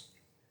lives.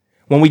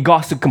 When we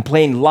gossip,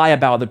 complain, lie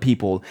about other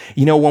people,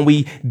 when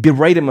we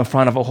berate them in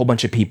front of a whole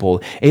bunch of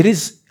people, it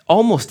is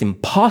almost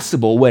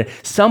impossible where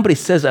somebody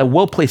says a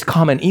well-placed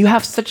comment and you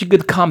have such a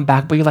good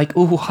comeback, but you're like,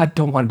 "Oh, I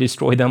don't want to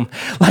destroy them."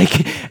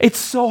 Like, it's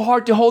so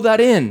hard to hold that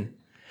in.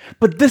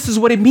 But this is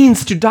what it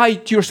means to die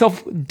to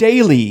yourself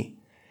daily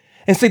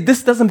and say,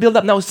 this doesn't build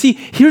up. Now, see,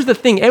 here's the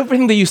thing.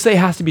 Everything that you say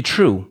has to be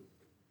true.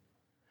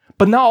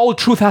 But not all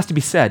truth has to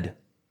be said.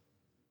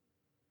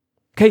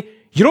 Okay?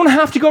 You don't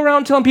have to go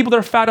around telling people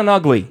they're fat and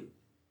ugly.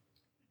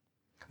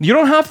 You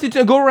don't have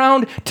to go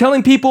around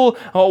telling people,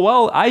 oh,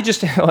 well, I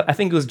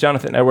think it was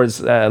Jonathan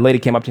Edwards, a lady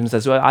came up to him and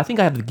says, well, I think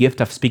I have the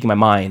gift of speaking my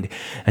mind.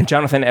 And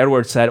Jonathan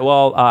Edwards said,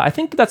 well, I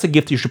think that's a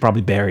gift you should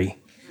probably bury.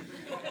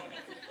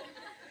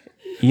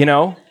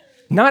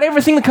 Not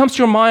everything that comes to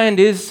your mind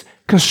is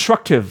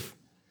constructive.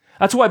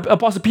 That's why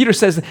Apostle Peter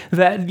says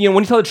that when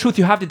you tell the truth,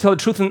 you have to tell the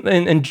truth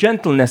in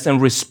gentleness and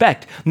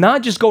respect,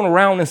 not just going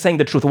around and saying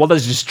the truth. Well,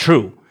 that's just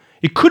true.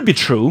 It could be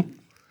true,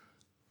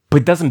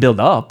 but it doesn't build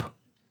up.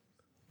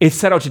 It's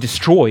set out to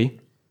destroy.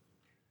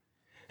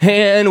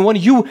 And when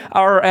you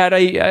are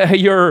at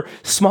your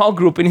small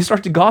group and you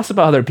start to gossip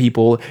about other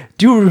people,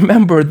 do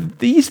remember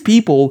these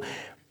people,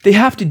 they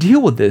have to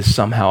deal with this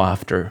somehow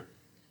after.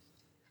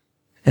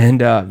 And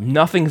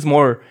nothing's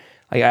more,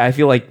 I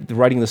feel like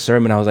writing the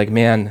sermon, I was like,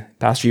 man,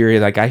 Pastor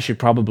Yuri, I should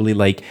probably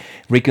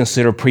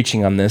reconsider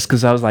preaching on this,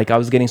 because I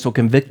was getting so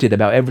convicted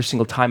about every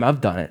single time I've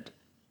done it.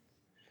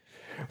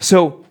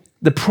 So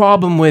the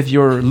problem with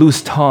your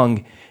loose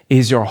tongue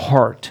is your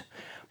heart.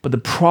 But the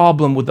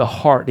problem with the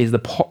heart is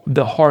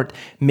the heart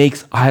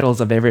makes idols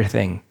of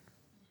everything.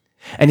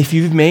 And if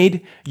you've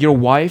made your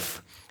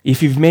wife,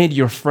 if you've made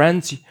your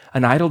friends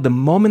an idol, the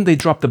moment they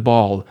drop the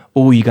ball,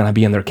 you're going to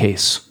be in their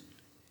case.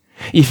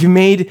 If you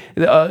made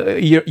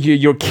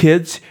your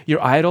kids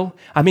your idol,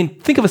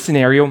 think of a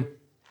scenario.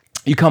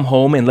 You come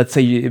home, and let's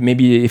say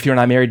maybe if you're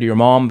not married to your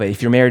mom, but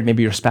if you're married,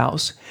 maybe your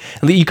spouse.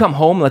 And you come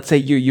home, let's say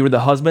you're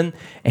the husband,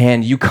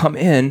 and you come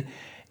in,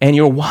 and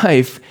your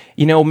wife,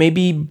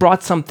 maybe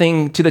brought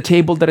something to the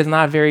table that is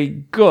not very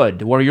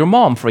good, or your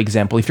mom, for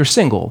example, if you're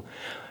single.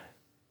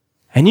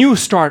 And you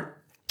start,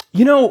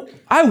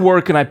 I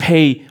work and I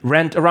pay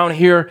rent around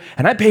here,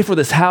 and I pay for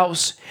this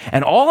house,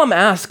 and all I'm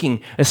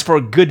asking is for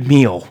a good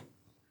meal.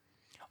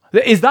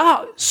 Is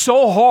that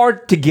so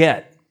hard to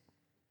get?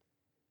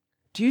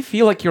 Do you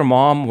feel like your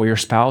mom or your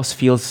spouse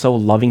feels so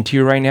loving to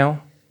you right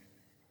now?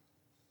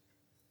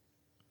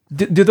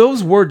 Do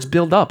those words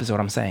build up, is what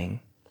I'm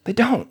saying? They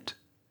don't.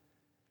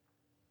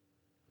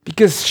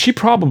 Because she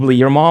probably,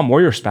 your mom or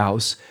your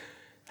spouse,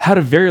 had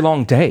a very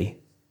long day.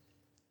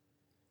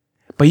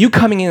 But you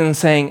coming in and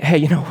saying, hey,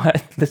 you know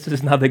what? This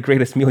is not the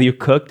greatest meal you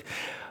cooked,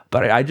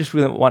 but I just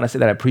really want to say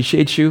that I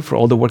appreciate you for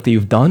all the work that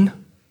you've done.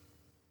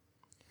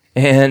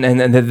 And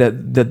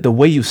the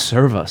way you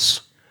serve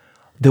us,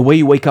 the way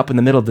you wake up in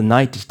the middle of the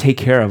night to take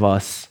care of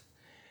us,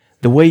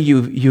 the way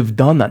you've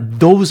done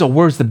that, those are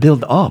words that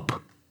build up.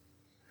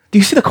 Do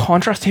you see the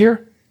contrast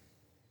here?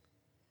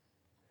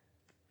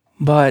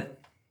 But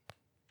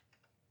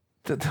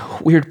the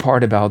weird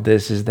part about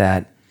this is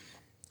that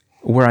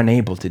we're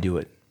unable to do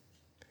it.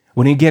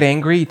 When you get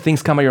angry,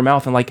 things come out of your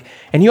mouth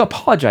and you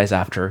apologize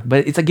after,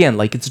 but it's again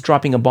like it's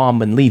dropping a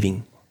bomb and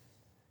leaving.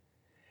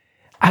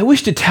 I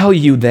wish to tell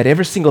you that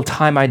every single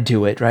time I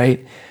do it,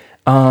 right,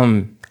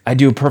 I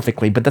do it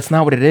perfectly, but that's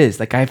not what it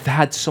is. I've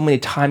had so many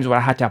times where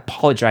I had to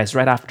apologize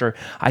right after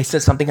I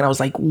said something, and I was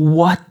like,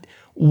 what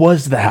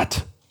was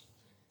that?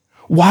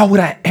 Why would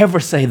I ever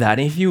say that?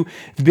 And if you've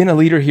been a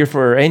leader here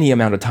for any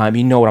amount of time,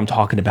 you know what I'm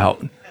talking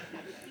about.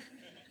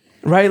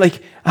 Right?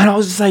 And I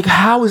was just like,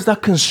 how is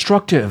that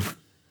constructive?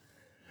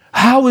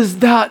 How is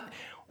that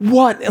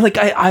what?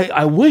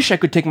 I wish I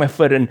could take my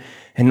foot and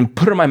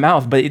put it in my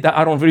mouth, but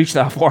I don't reach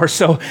that far.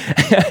 So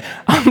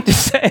I'm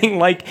just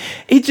saying,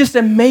 it just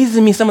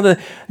amazes me some of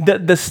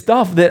the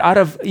stuff that out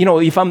of,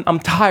 if I'm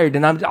tired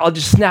and I'll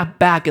just snap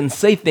back and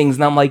say things,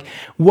 and I'm like,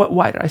 what?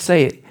 Why did I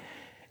say it?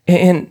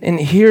 And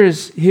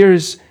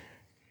here's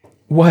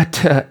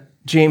what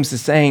James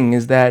is saying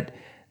is that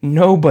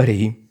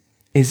nobody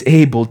is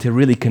able to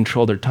really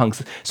control their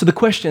tongues. So the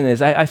question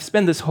is, I've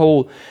spent this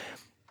whole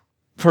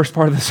first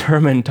part of the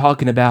sermon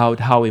talking about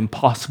how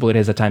impossible it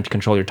is at times to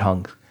control your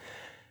tongue.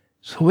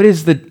 So what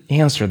is the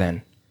answer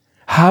then?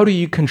 How do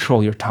you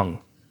control your tongue?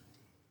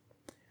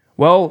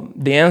 Well,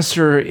 the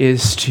answer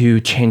is to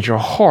change your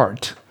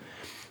heart.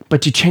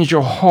 But to change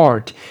your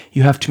heart,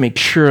 you have to make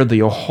sure that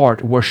your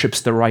heart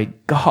worships the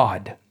right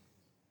God.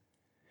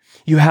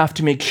 You have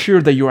to make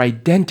sure that your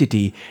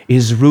identity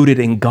is rooted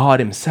in God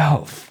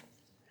Himself.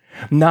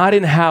 Not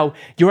in how,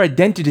 your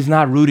identity is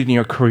not rooted in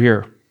your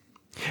career.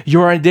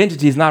 Your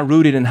identity is not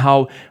rooted in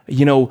how,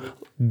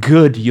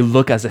 good you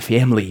look as a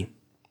family.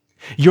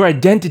 Your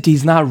identity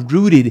is not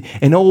rooted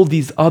in all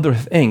these other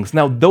things.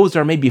 Now, those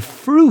are maybe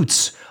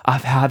fruits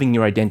of having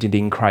your identity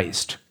in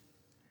Christ.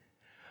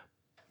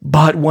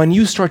 But when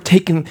you start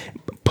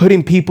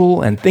putting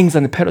people and things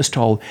on the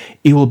pedestal,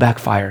 it will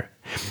backfire.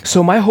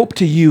 So my hope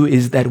to you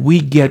is that we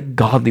get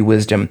godly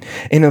wisdom.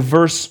 In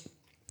verse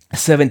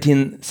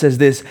 17 says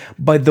this,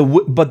 but the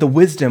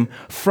wisdom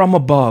from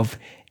above,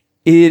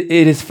 it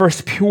is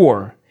first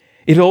pure.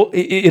 It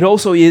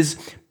also is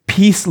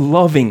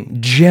peace-loving,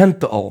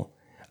 gentle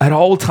at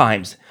all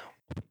times.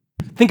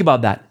 Think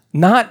about that.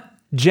 Not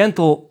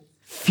gentle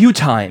few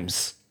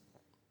times.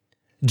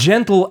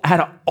 Gentle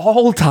at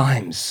all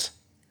times.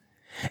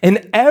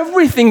 And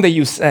everything that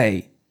you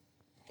say,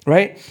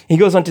 right? He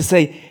goes on to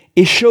say,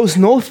 it shows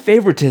no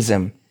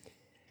favoritism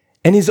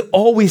and is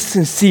always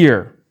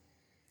sincere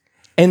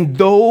And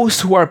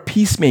those who are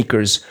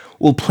peacemakers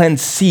will plant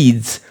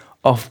seeds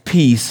of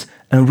peace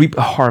and reap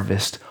a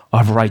harvest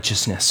of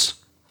righteousness.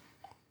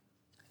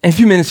 In a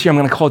few minutes here, I'm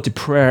going to call it to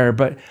prayer,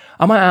 but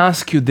I'm going to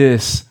ask you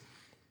this,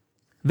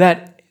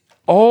 that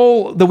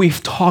all that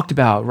we've talked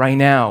about right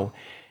now,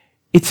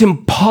 it's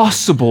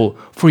impossible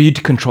for you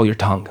to control your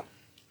tongue.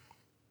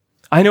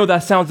 I know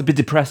that sounds a bit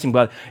depressing,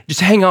 but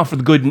just hang on for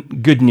the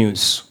good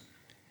news.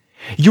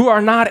 You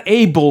are not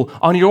able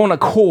on your own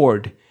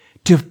accord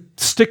to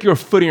stick your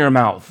foot in your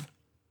mouth.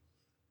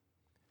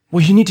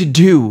 What you need to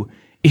do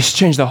is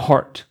change the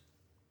heart.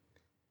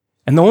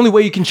 And the only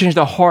way you can change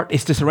the heart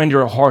is to surrender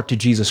your heart to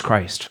Jesus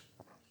Christ.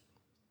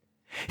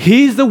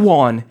 He's the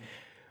one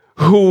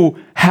who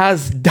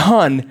has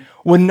done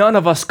what none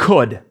of us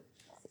could.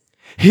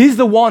 He's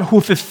the one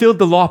who fulfilled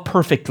the law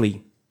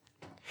perfectly.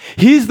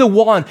 He's the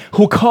one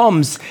who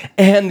comes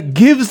and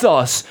gives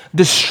us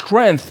the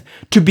strength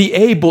to be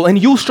able,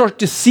 and you'll start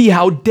to see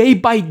how day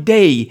by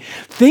day,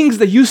 things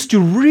that used to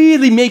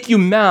really make you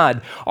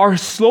mad are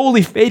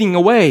slowly fading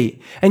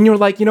away. And you're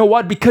like, you know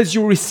what? Because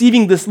you're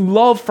receiving this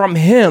love from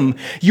Him,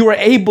 you are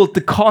able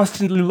to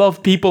constantly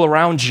love people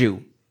around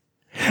you.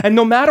 And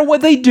no matter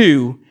what they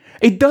do,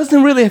 it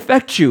doesn't really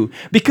affect you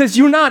because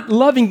you're not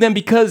loving them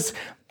because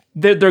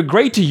they're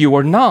great to you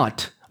or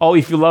not. Oh,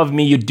 if you love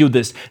me, you do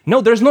this. No,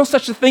 there's no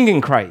such a thing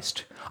in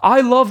Christ. I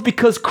love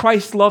because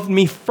Christ loved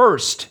me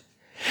first.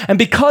 And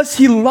because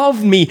He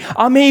loved me,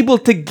 I'm able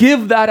to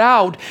give that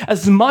out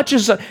as much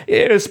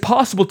as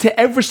possible to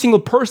every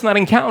single person that I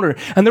encounter.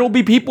 And there will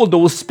be people that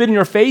will spit in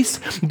your face.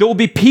 There will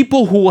be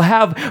people who will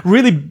have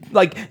really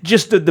like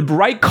just the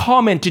right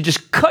comment to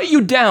just cut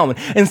you down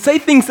and say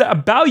things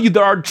about you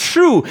that are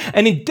true.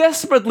 And it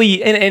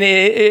desperately, and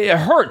it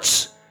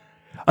hurts.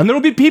 And there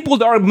will be people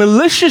that are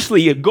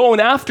maliciously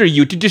going after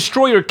you to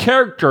destroy your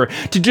character,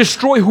 to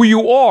destroy who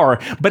you are.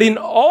 But in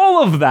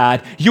all of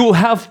that, you will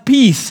have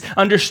peace,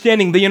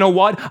 understanding that, you know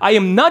what? I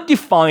am not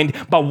defined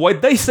by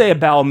what they say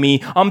about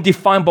me. I'm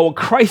defined by what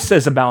Christ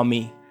says about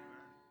me.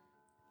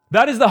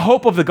 That is the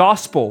hope of the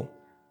gospel.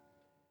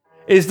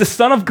 It is the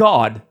Son of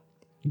God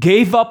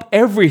gave up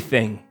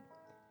everything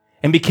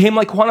and became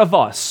like one of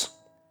us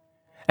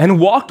and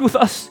walked with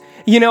us,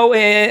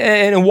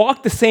 and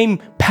walked the same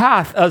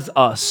path as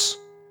us.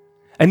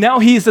 And now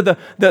He's at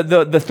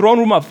the throne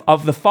room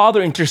of the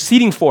Father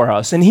interceding for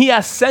us. And He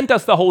has sent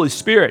us the Holy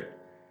Spirit.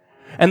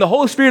 And the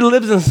Holy Spirit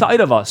lives inside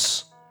of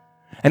us.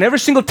 And every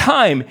single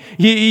time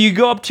you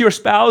go up to your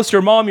spouse,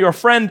 your mom, your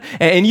friend,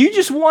 and you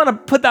just want to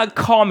put that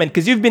comment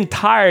because you've been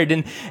tired.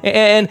 And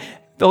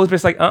the Holy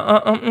Spirit's like,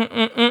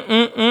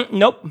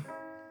 nope.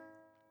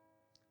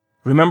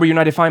 Remember, you're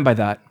not defined by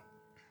that.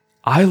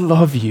 I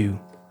love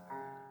you.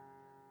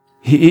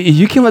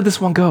 You can let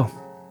this one go.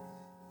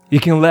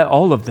 You can let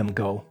all of them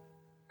go.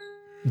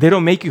 They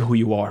don't make you who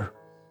you are.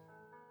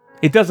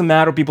 It doesn't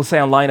matter what people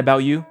say online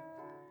about you.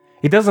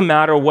 It doesn't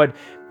matter what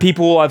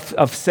people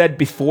have said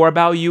before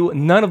about you.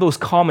 None of those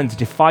comments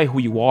define who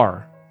you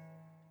are.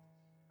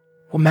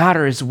 What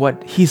matters is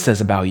what He says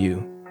about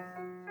you.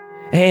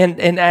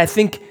 And I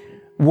think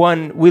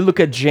when we look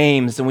at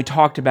James and we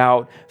talked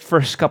about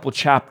first couple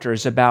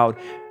chapters about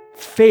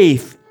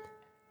faith,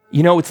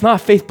 it's not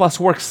faith plus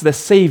works that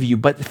save you,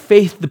 but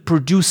faith that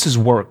produces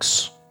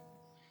works.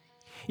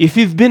 If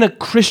you've been a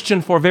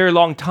Christian for a very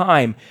long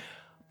time,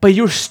 but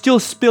you're still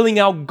spilling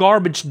out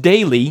garbage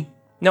daily.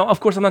 Now, of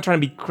course, I'm not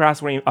trying to be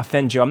crass or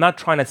offend you. I'm not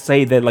trying to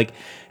say that like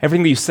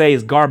everything that you say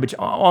is garbage.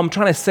 All I'm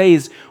trying to say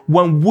is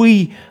when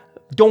we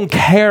don't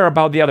care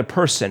about the other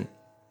person,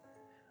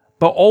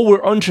 but all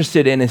we're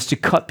interested in is to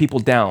cut people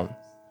down.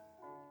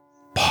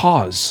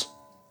 Pause.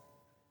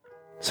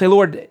 Say,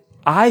 Lord,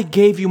 I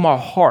gave you my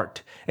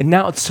heart, and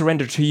now it's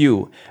surrendered to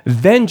you.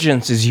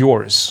 Vengeance is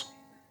yours.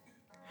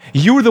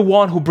 You're the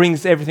one who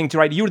brings everything to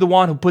right. You're the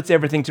one who puts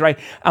everything to right.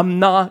 I'm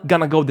not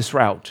going to go this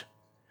route.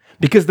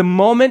 Because the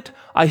moment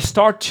I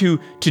start to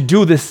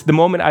do this, the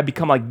moment I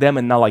become like them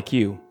and not like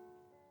you.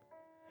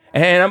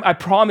 And I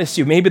promise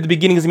you, maybe the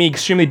beginning is going to be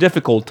extremely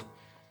difficult,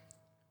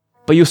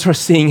 but you'll start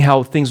seeing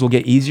how things will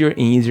get easier and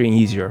easier and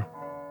easier.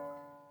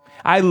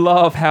 I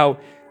love how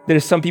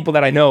there's some people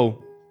that I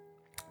know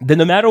that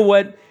no matter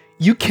what,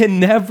 you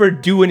can never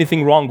do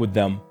anything wrong with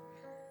them.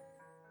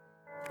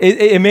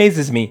 It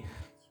amazes me.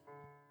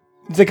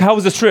 It's like, how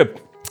was the trip?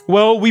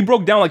 Well, we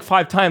broke down like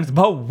 5 times,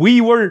 but we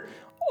were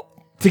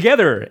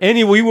together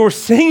and we were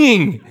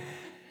singing.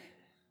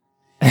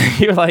 And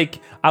you're like,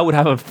 I would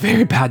have a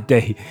very bad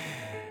day.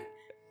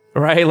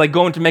 Right? Like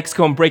going to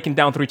Mexico and breaking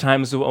down 3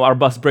 times, our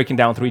bus breaking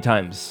down 3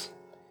 times.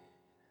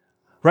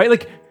 Right?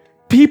 Like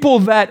people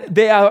that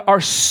they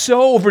are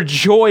so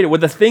overjoyed with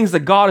the things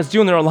that God is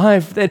doing in their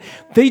life that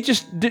they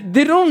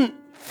don't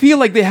feel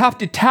like they have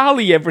to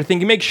tally everything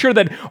and make sure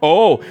that,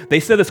 they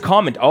said this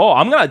comment.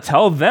 I'm going to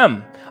tell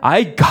them.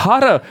 I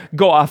gotta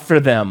go after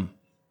them.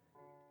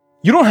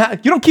 You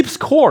don't keep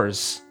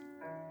scores.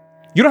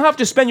 You don't have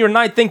to spend your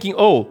night thinking,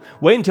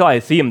 wait until I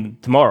see him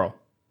tomorrow.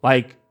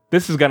 Like,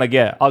 this is going to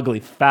get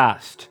ugly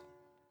fast.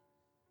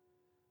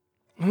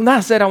 And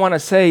that said, I want to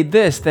say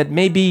this, that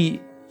maybe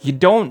you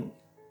don't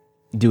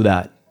do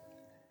that.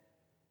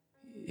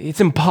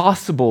 It's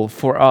impossible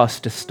for us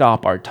to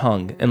stop our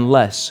tongue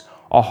unless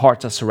our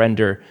hearts are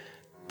surrendered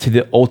to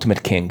the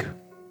ultimate King,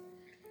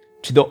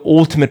 to the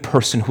ultimate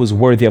person who is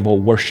worthy of our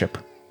worship.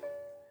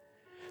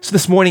 So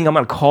this morning, I'm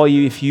going to call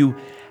you. If you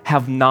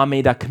have not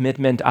made that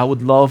commitment, I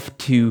would love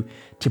to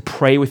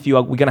pray with you.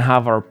 We're going to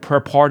have our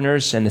prayer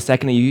partners, and the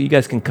second you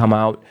guys can come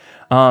out.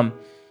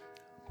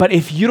 But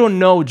if you don't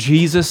know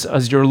Jesus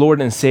as your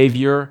Lord and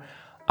Savior,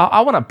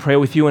 I want to pray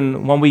with you.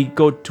 And when we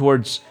go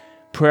towards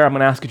prayer, I'm going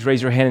to ask you to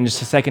raise your hand in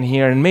just a second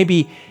here. And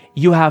maybe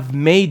you have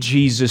made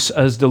Jesus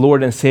as the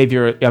Lord and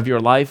Savior of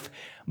your life,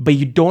 but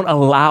you don't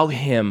allow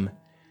Him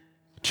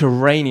to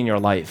reign in your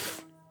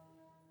life.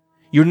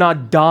 You're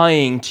not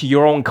dying to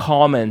your own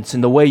comments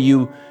and the way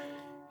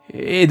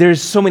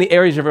there's so many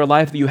areas of your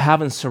life that you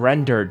haven't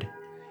surrendered.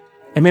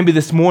 And maybe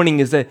this morning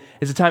is a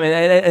time,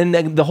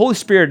 and the Holy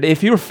Spirit,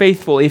 if you're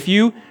faithful,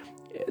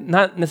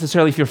 not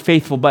necessarily if you're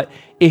faithful, but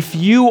if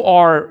you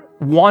are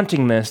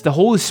wanting this, the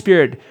Holy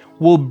Spirit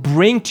will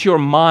bring to your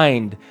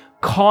mind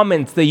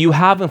comments that you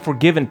haven't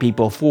forgiven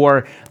people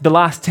for the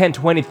last 10,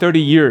 20,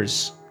 30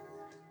 years.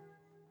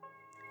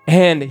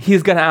 And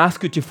He's going to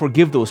ask you to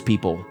forgive those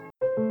people.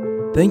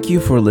 Thank you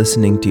for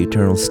listening to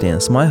Eternal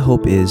Stance. My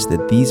hope is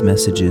that these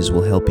messages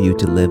will help you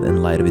to live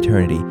in light of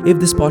eternity.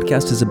 If this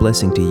podcast is a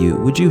blessing to you,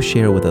 would you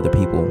share with other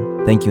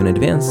people? Thank you in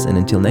advance, and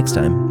until next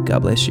time,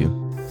 God bless you.